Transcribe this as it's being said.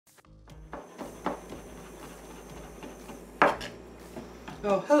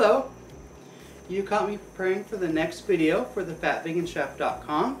Oh, hello. You caught me preparing for the next video for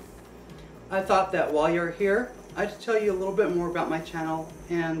thefatveganchef.com. I thought that while you're here, I'd tell you a little bit more about my channel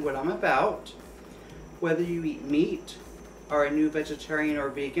and what I'm about. Whether you eat meat, are a new vegetarian or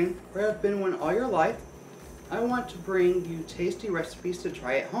vegan, or have been one all your life, I want to bring you tasty recipes to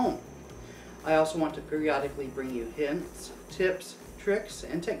try at home. I also want to periodically bring you hints, tips, tricks,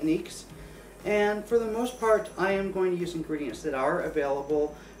 and techniques. And for the most part, I am going to use ingredients that are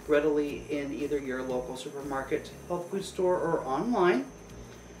available readily in either your local supermarket, health food store, or online.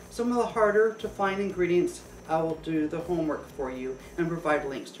 Some of the harder to find ingredients, I will do the homework for you and provide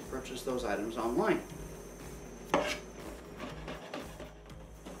links to purchase those items online.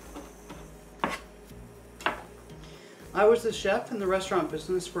 I was the chef in the restaurant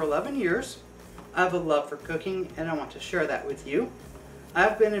business for 11 years. I have a love for cooking and I want to share that with you.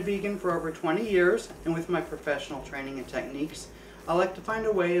 I've been a vegan for over 20 years, and with my professional training and techniques, I like to find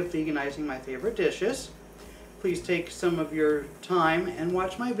a way of veganizing my favorite dishes. Please take some of your time and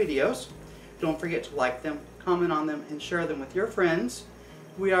watch my videos. Don't forget to like them, comment on them, and share them with your friends.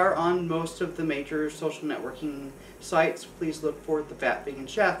 We are on most of the major social networking sites. Please look for The Fat Vegan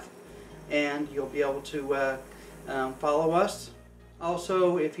Chef, and you'll be able to follow us.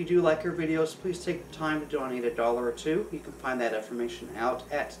 Also, if you do like our videos, please take the time to donate $1 or $2. You can find that information out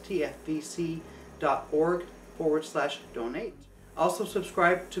at tfvc.org/donate. Also,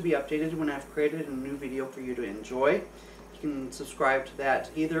 subscribe to be updated when I've created a new video for you to enjoy. You can subscribe to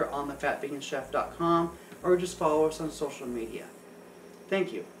that either on thefatveganchef.com or just follow us on social media.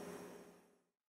 Thank you.